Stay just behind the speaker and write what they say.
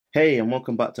Hey, and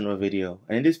welcome back to another video.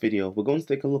 And in this video, we're going to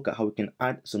take a look at how we can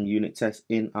add some unit tests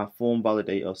in our form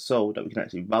validator so that we can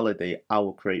actually validate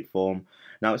our create form.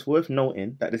 Now, it's worth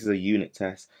noting that this is a unit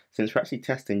test since we're actually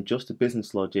testing just the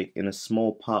business logic in a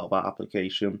small part of our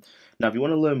application. Now, if you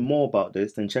want to learn more about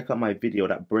this, then check out my video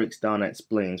that breaks down and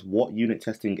explains what unit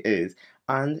testing is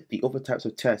and the other types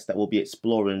of tests that we'll be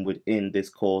exploring within this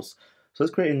course. So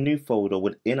let's create a new folder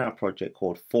within our project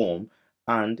called form.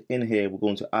 And in here, we're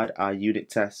going to add our unit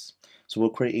tests. So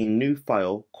we'll create a new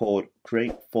file called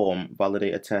create form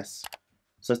validator tests.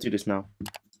 So let's do this now.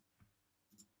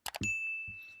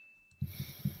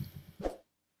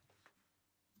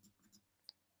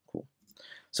 Cool.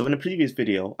 So in the previous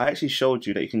video, I actually showed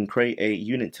you that you can create a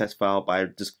unit test file by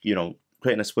just,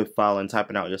 creating a Swift file and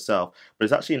typing out yourself. But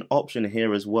there's actually an option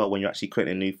here as well when you're actually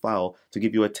creating a new file to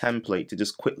give you a template to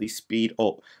just quickly speed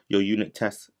up your unit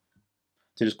tests.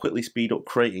 To just quickly speed up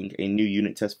creating a new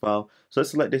unit test file. So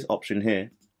let's select this option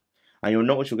here, and you'll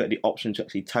notice you'll get the option to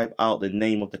actually type out the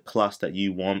name of the class that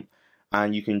you want,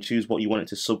 and you can choose what you want it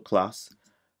to subclass,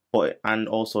 and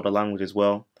also the language as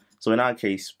well. So in our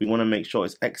case, we want to make sure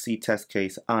it's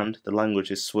XCTestCase and the language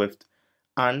is Swift,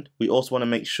 and we also want to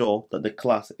make sure that the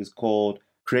class is called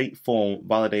create form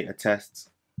validator tests.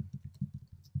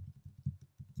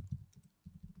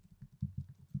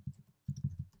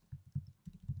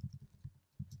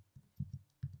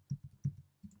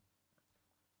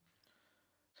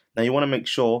 Now you want to make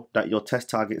sure that your test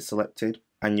target is selected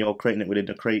and you're creating it within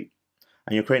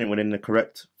the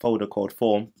correct folder called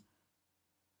form.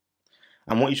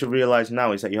 And what you should realize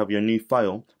now is that you have your new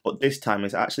file, but this time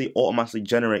it's actually automatically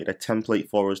generated a template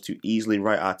for us to easily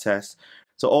write our tests.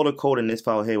 So all the code in this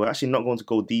file here, we're actually not going to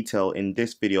go detail in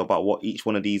this video about what each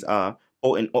one of these are,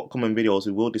 but in upcoming videos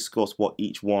we will discuss what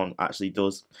each one actually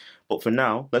does. But for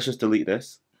now, let's just delete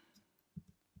this.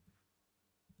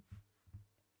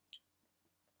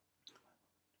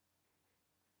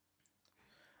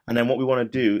 And then what we want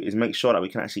to do is make sure that we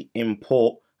can actually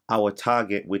import our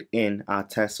target within our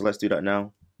test. So let's do that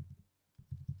now.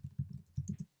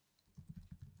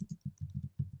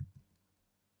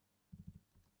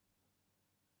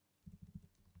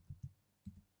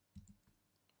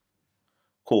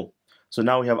 Cool. So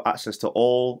now we have access to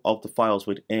all of the files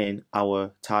within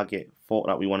our target for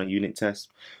that we want to unit test.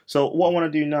 So what I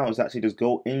want to do now is actually just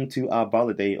go into our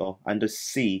validator and just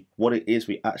see what it is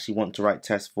we actually want to write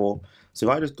tests for. So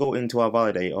if I just go into our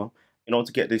validator, in order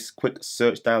to get this quick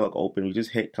search dialog open, we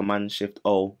just hit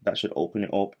Command-Shift-O. That should open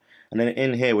it up. And then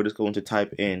in here, we're just going to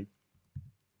type in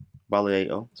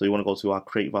validator. So you want to go to our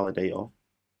create validator.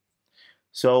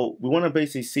 So we want to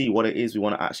basically see what it is we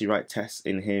want to actually write tests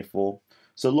in here for.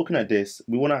 So looking at this,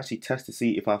 we want to actually test to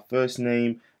see if our first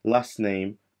name, last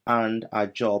name, and our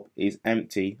job is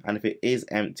empty. And if it is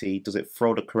empty, does it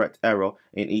throw the correct error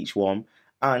in each one?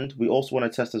 And we also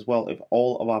want to test as well if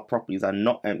all of our properties are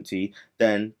not empty,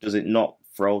 then does it not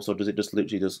throw? So does it just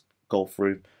literally just go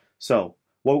through? So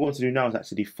what we're going to do now is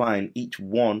actually define each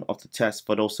one of the tests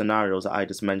for those scenarios that I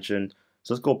just mentioned.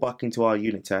 So let's go back into our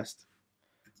unit test.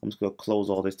 I'm just going to close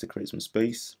all this to create some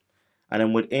space. And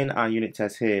then within our unit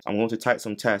test here, I'm going to type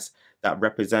some tests that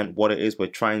represent what it is we're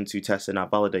trying to test in our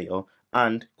validator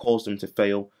and cause them to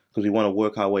fail because we want to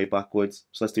work our way backwards.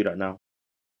 So let's do that now.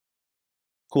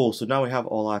 Cool, so now we have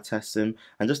all our tests in,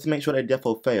 and just to make sure they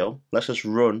definitely fail, let's just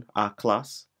run our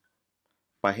class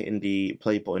by hitting the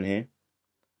play button here.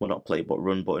 Well, not play, but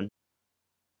run button.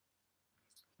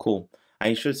 Cool,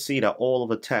 and you should see that all of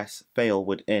the tests fail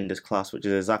within this class, which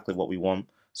is exactly what we want.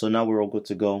 So now we're all good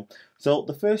to go. So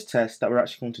the first test that we're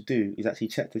actually going to do is actually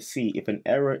check to see if an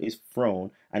error is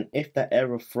thrown, and if that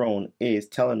error thrown is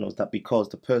telling us that because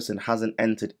the person hasn't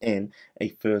entered in a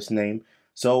first name.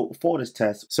 So for this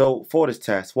test,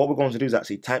 what we're going to do is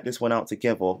actually type this one out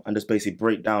together and just basically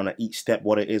break down at each step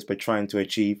what it is we're trying to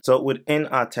achieve. So within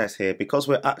our test here, because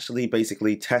we're actually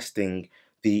basically testing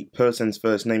the person's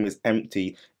first name is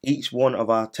empty, each one of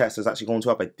our tests is actually going to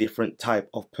have a different type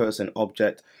of person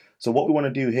object. So what we want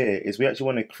to do here is we actually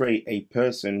want to create a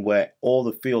person where all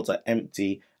the fields are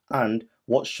empty, and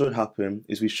what should happen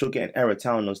is we should get an error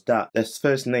telling us that this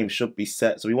first name should be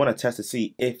set. So we want to test to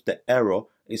see if the error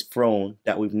is thrown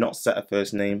that we've not set a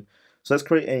first name. So let's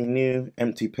create a new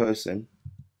empty person.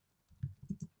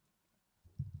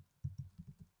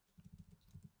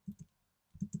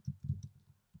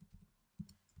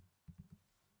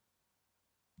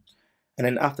 And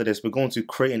then after this, we're going to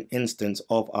create an instance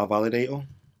of our validator.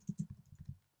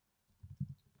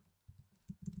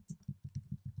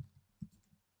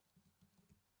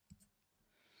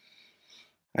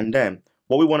 And then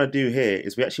what we want to do here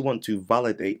is we actually want to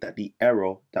validate that the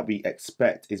error that we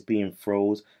expect is being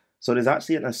froze. So there's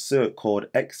actually an assert called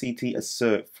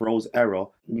XCTAssert throws error.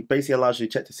 It basically allows you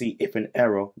to check to see if an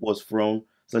error was thrown.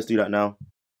 So let's do that now.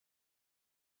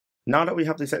 Now that we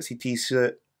have this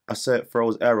XCTAssert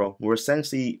throws error, we're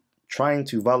essentially trying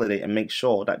to validate and make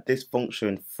sure that this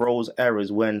function throws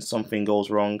errors when something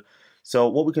goes wrong. So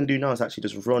what we can do now is actually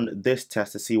just run this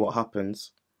test to see what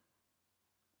happens.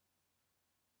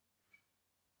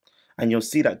 And you'll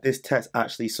see that this test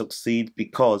actually succeeds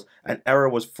because an error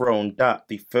was thrown that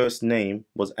the first name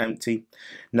was empty.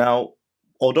 Now,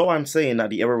 although I'm saying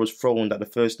that the error was thrown that the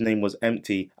first name was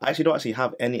empty, I actually don't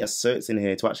have any asserts in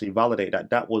here to actually validate that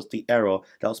that was the error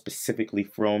that was specifically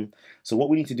thrown. So what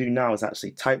we need to do now is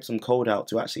actually type some code out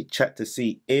to actually check to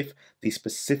see if the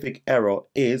specific error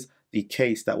is the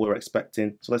case that we're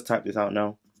expecting. So let's type this out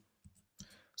now.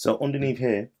 So underneath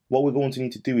here, what we're going to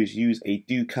need to do is use a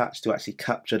do catch to actually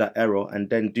capture that error and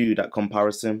then do that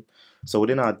comparison. So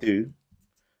within our do,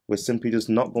 we're simply just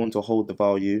not going to hold the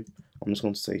value. I'm just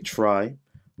going to say try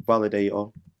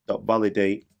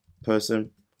validator.validate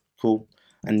person. Cool.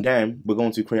 And then we're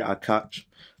going to create our catch.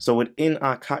 So within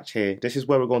our catch here, this is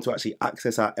where we're going to actually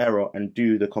access our error and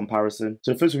do the comparison.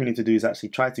 So the first thing we need to do is actually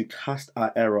try to cast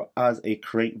our error as a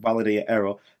create validator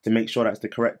error to make sure that's the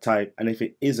correct type. And if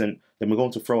it isn't, then we're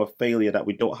going to throw a failure that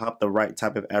we don't have the right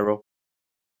type of error.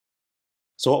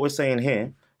 So what we're saying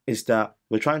here is that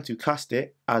we're trying to cast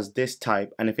it as this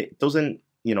type, and if it doesn't,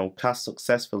 cast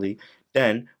successfully,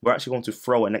 then we're actually going to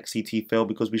throw an XCT fail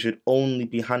because we should only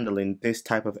be handling this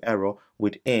type of error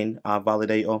within our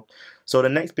validator. So the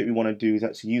next bit we want to do is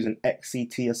actually use an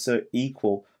XCTAssert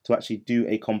equal to actually do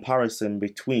a comparison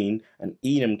between an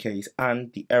enum case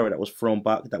and the error that was thrown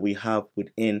back that we have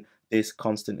within this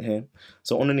constant here.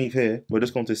 So underneath here, we're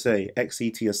just going to say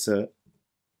XCTAssert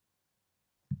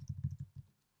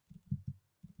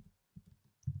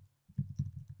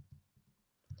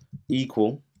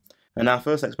equal, and our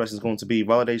first expression is going to be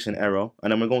validation error,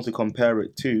 and then we're going to compare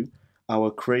it to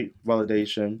our create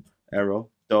validation error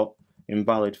dot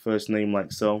invalid first name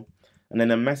like so. And then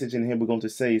the message in here we're going to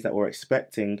say is that we're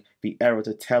expecting the error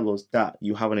to tell us that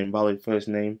you have an invalid first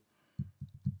name.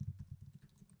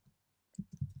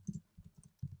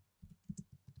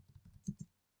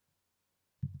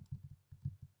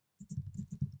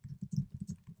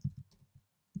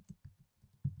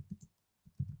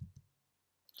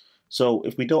 So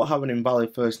if we don't have an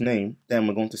invalid first name, then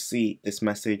we're going to see this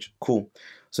message. Cool.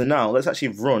 So now let's actually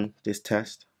run this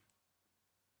test.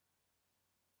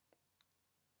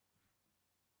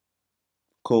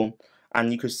 Cool.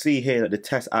 And you can see here that the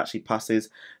test actually passes.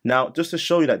 Now, just to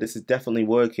show you that this is definitely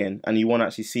working and you want to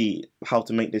actually see how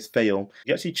to make this fail,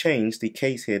 you actually change the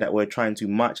case here that we're trying to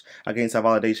match against our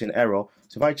validation error.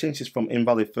 So if I change this from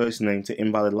invalid first name to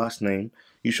invalid last name,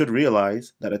 you should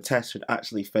realize that the test should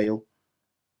actually fail.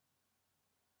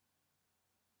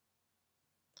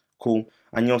 Cool.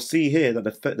 And you'll see here that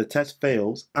the test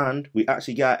fails and we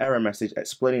actually get our error message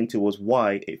explaining to us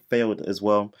why it failed as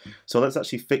well. So let's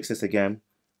actually fix this again.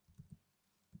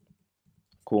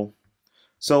 Cool.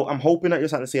 So I'm hoping that you're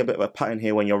starting to see a bit of a pattern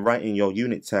here when you're writing your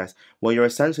unit test, where you're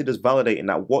essentially just validating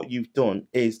that what you've done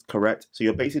is correct. So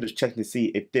you're basically just checking to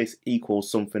see if this equals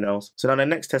something else. So now the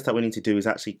next test that we need to do is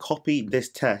actually copy this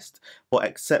test, but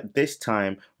except this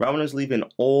time, rather than just leaving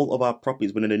all of our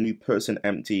properties within a new person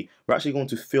empty, we're actually going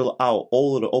to fill out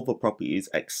all of the other properties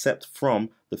except from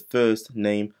the first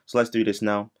name. So let's do this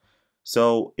now.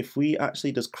 So if we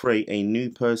actually just create a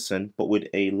new person, but with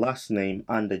a last name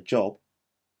and a job,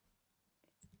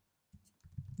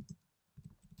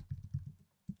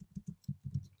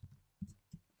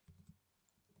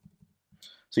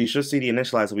 so you should see the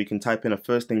initializer. We can type in a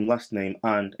first name, last name,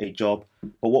 and a job.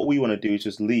 But what we want to do is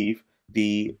just leave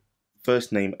the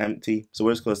first name empty. So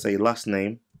we're just going to say last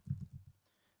name,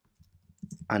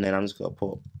 and then I'm just going to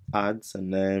put ads,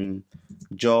 and then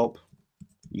job.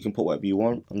 You can put whatever you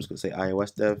want. I'm just going to say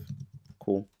iOS dev.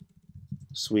 Cool.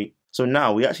 Sweet. So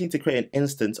now we actually need to create an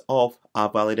instance of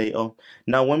our validator.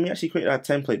 Now when we actually created our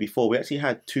template before, we actually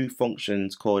had two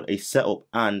functions called a setup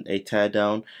and a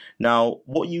teardown. Now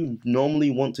what you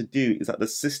normally want to do is that the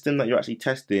system that you're actually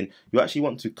testing, you actually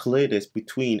want to clear this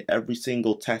between every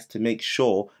single test to make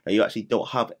sure that you actually don't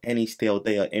have any stale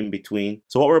data in between.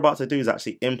 So what we're about to do is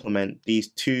actually implement these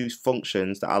two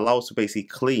functions that allow us to basically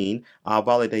clean our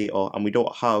validator, and we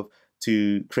don't have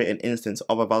to create an instance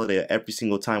of a validator every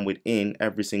single time within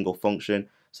every single function.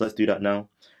 So let's do that now.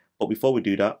 But before we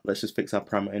do that, let's just fix our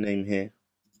parameter name here.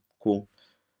 Cool.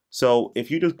 So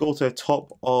if you just go to the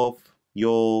top of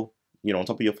your, on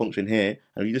top of your function here,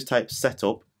 and you just type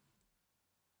setup,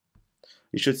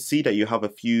 you should see that you have a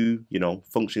few,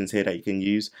 functions here that you can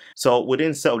use. So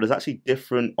within setup, there's actually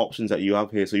different options that you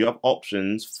have here. So you have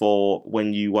options for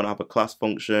when you want to have a class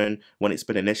function, when it's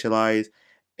been initialized,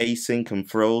 async and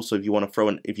throw. So if you want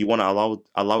to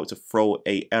allow it to throw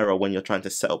a error when you're trying to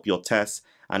set up your tests,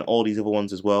 and all these other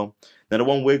ones as well. Now the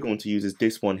one we're going to use is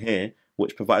this one here,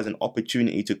 which provides an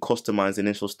opportunity to customize the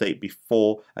initial state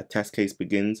before a test case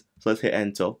begins. So let's hit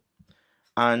enter.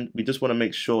 And we just want to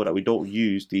make sure that we don't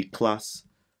use the class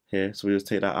here, so we just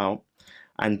take that out.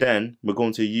 And then we're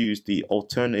going to use the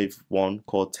alternative one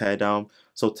called teardown.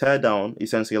 So teardown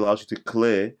essentially allows you to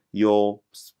clear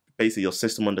basically your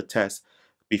system under test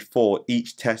before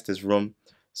each test is run.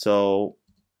 So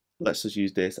let's just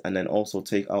use this and then also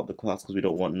take out the class because we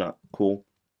don't want that. Cool.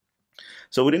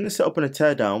 So within the setup and the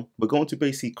teardown, we're going to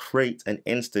basically create an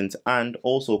instance and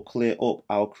also clear up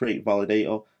our create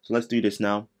validator. So let's do this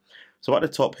now. So at the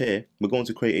top here, we're going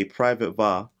to create a private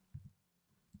var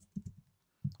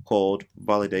called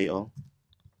validator,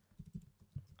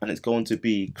 and it's going to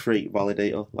be create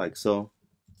validator like so.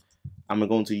 And we're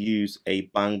going to use a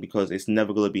bang because it's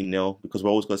never going to be nil, because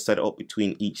we're always going to set it up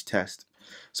between each test.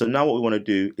 So now what we want to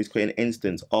do is create an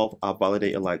instance of our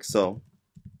validator like so.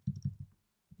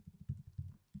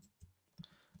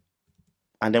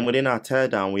 And then within our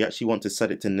teardown, we actually want to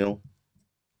set it to nil.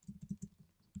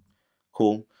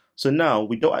 Cool. So now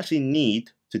we don't actually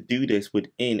need to do this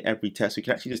within every test. We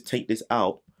can actually just take this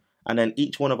out, and then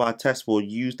each one of our tests will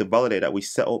use the validator that we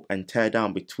set up and tear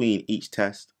down between each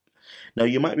test. Now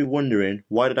you might be wondering,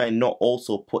 why did I not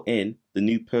also put in the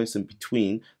new person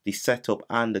between the setup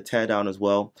and the teardown as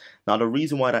well? Now the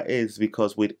reason why that is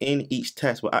because within each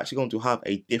test we're actually going to have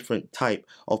a different type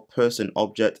of person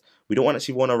object. We don't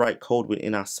actually want to write code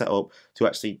within our setup to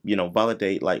actually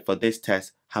validate, like for this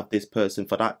test have this person,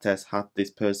 for that test have this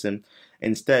person.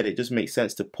 Instead it just makes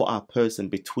sense to put our person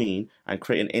between and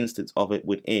create an instance of it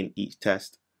within each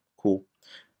test. Cool.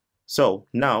 So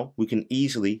now we can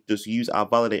easily just use our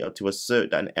validator to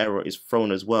assert that an error is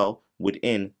thrown as well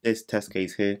within this test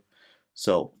case here.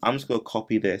 So I'm just going to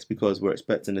copy this because we're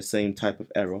expecting the same type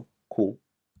of error. Cool.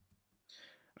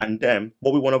 And then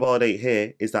what we want to validate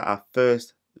here is that our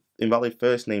invalid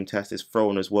first name test is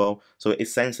thrown as well. So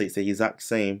essentially it's the exact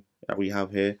same that we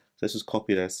have here. So let's just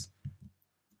copy this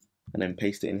and then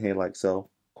paste it in here like so.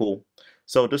 Cool.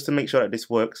 So just to make sure that this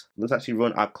works, let's actually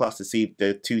run our class to see if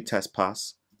the two tests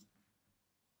pass.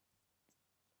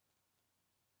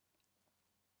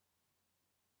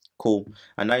 Cool.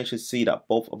 And now you should see that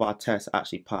both of our tests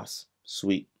actually pass.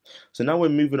 Sweet. So now we're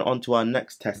moving on to our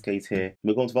next test case here.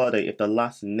 We're going to validate if the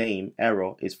last name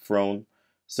error is thrown.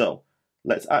 So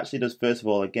let's actually just first of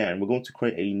all, again, we're going to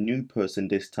create a new person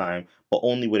this time, but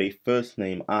only with a first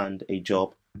name and a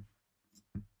job.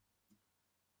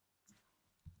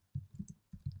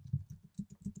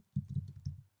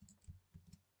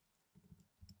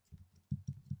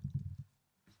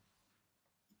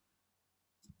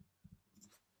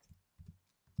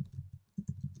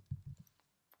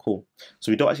 Cool.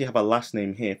 So we don't actually have a last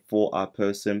name here for our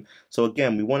person. So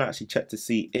again, we want to actually check to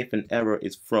see if an error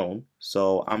is thrown.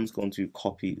 So I'm just going to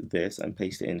copy this and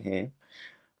paste it in here.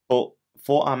 But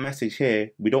for our message here,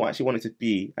 we don't actually want it to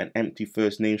be an empty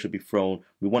first name should be thrown.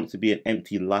 We want it to be an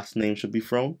empty last name should be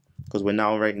thrown, because we're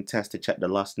now writing tests to check the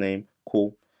last name.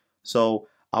 Cool. So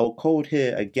our code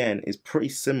here again is pretty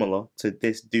similar to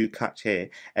this do catch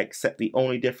here, except the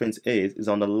only difference is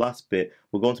on the last bit,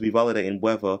 we're going to be validating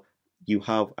whether you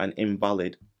have an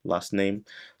invalid last name.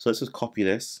 So let's just copy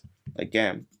this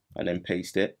again and then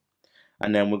paste it.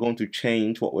 And then we're going to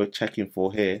change what we're checking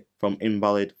for here from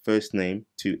invalid first name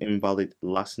to invalid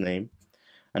last name.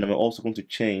 And then we're also going to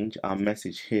change our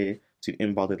message here to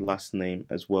invalid last name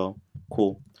as well.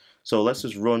 Cool. So let's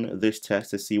just run this test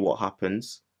to see what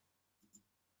happens.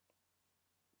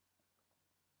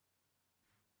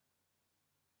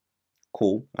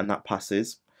 Cool, and that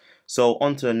passes. So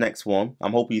on to the next one.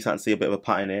 I'm hoping you can see a bit of a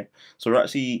pattern here. So we're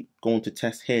actually going to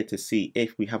test here to see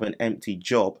if we have an empty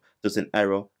job, does an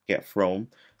error get thrown.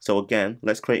 So again,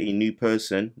 let's create a new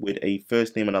person with a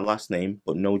first name and a last name,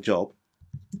 but no job.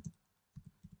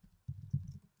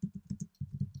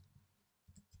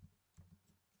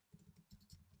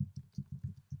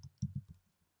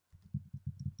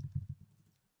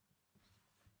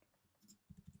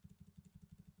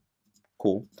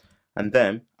 Cool. And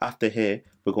then after here,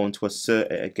 we're going to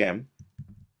assert it again.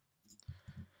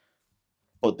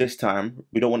 But this time,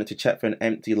 we don't want it to check for an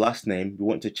empty last name. We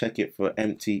want to check it for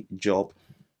empty job.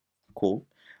 Cool.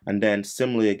 And then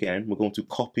similarly again, we're going to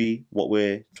copy what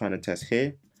we're trying to test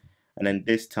here. And then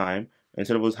this time,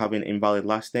 instead of us having invalid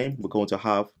last name, we're going to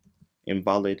have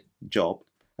invalid job.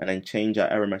 and then change our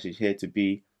error message here to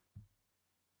be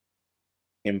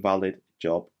invalid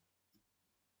job.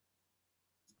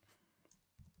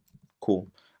 Cool.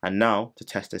 And now to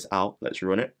test this out, let's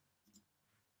run it.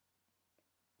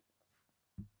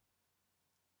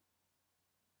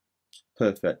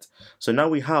 Perfect. So now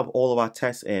we have all of our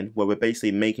tests in where we're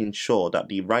basically making sure that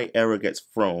the right error gets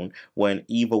thrown when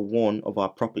either one of our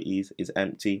properties is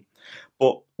empty.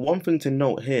 But one thing to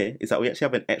note here is that we actually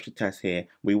have an extra test here.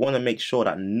 We want to make sure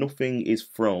that nothing is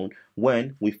thrown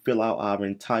when we fill out our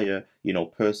entire,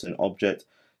 person object.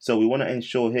 So we want to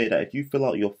ensure here that if you fill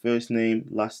out your first name,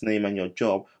 last name, and your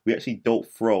job, we actually don't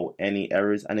throw any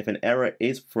errors. And if an error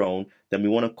is thrown, then we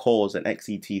want to cause an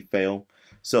XCT fail.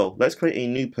 So let's create a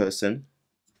new person.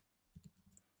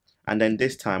 And then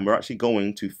this time we're actually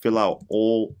going to fill out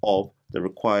all of the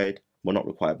required, well not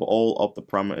required, but all of the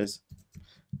parameters.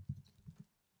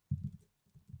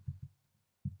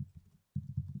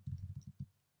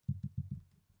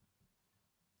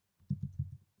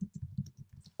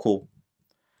 Cool.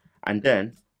 And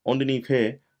then underneath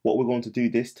here, what we're going to do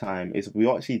this time is we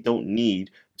actually don't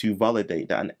need to validate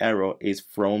that an error is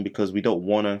thrown because we don't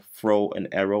want to throw an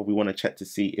error. We want to check to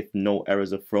see if no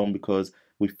errors are thrown because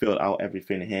we filled out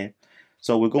everything here.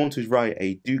 So we're going to write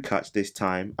a do catch this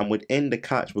time, and within the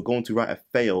catch we're going to write a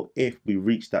fail if we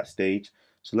reach that stage.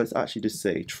 So let's actually just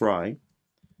say try,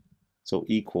 so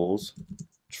equals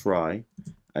try,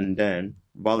 and then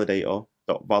validator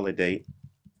dot validate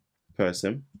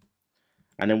person,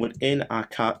 and then within our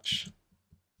catch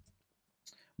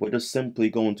we're just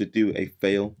simply going to do a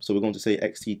fail. So we're going to say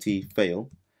XCT fail,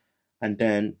 and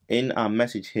then in our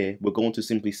message here we're going to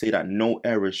simply say that no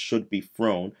errors should be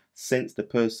thrown since the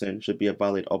person should be a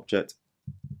valid object.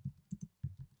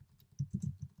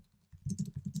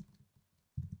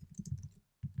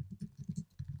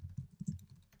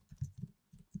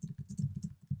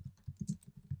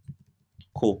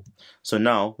 Cool. So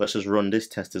now let's just run this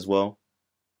test as well.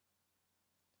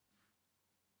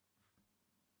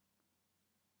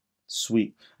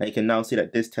 Sweet. And you can now see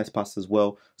that this test passed as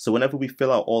well. So whenever we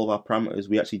fill out all of our parameters,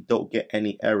 we actually don't get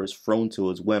any errors thrown to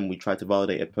us when we try to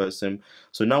validate a person.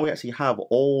 So now we actually have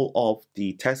all of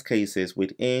the test cases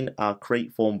within our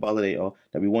create form validator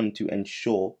that we want to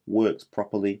ensure works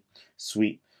properly.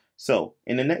 Sweet. So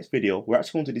in the next video, we're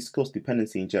actually going to discuss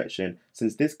dependency injection,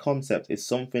 since this concept is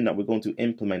something that we're going to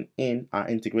implement in our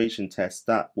integration tests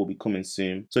that will be coming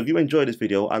soon. So if you enjoyed this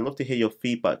video, I'd love to hear your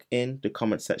feedback in the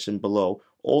comment section below.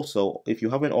 Also, if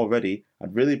you haven't already,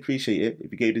 I'd really appreciate it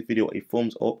if you gave this video a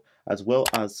thumbs up, as well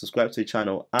as subscribe to the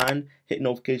channel and hit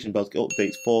notification bells to get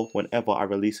updates for whenever I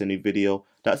release a new video.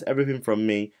 That's everything from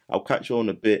me. I'll catch you on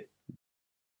a bit.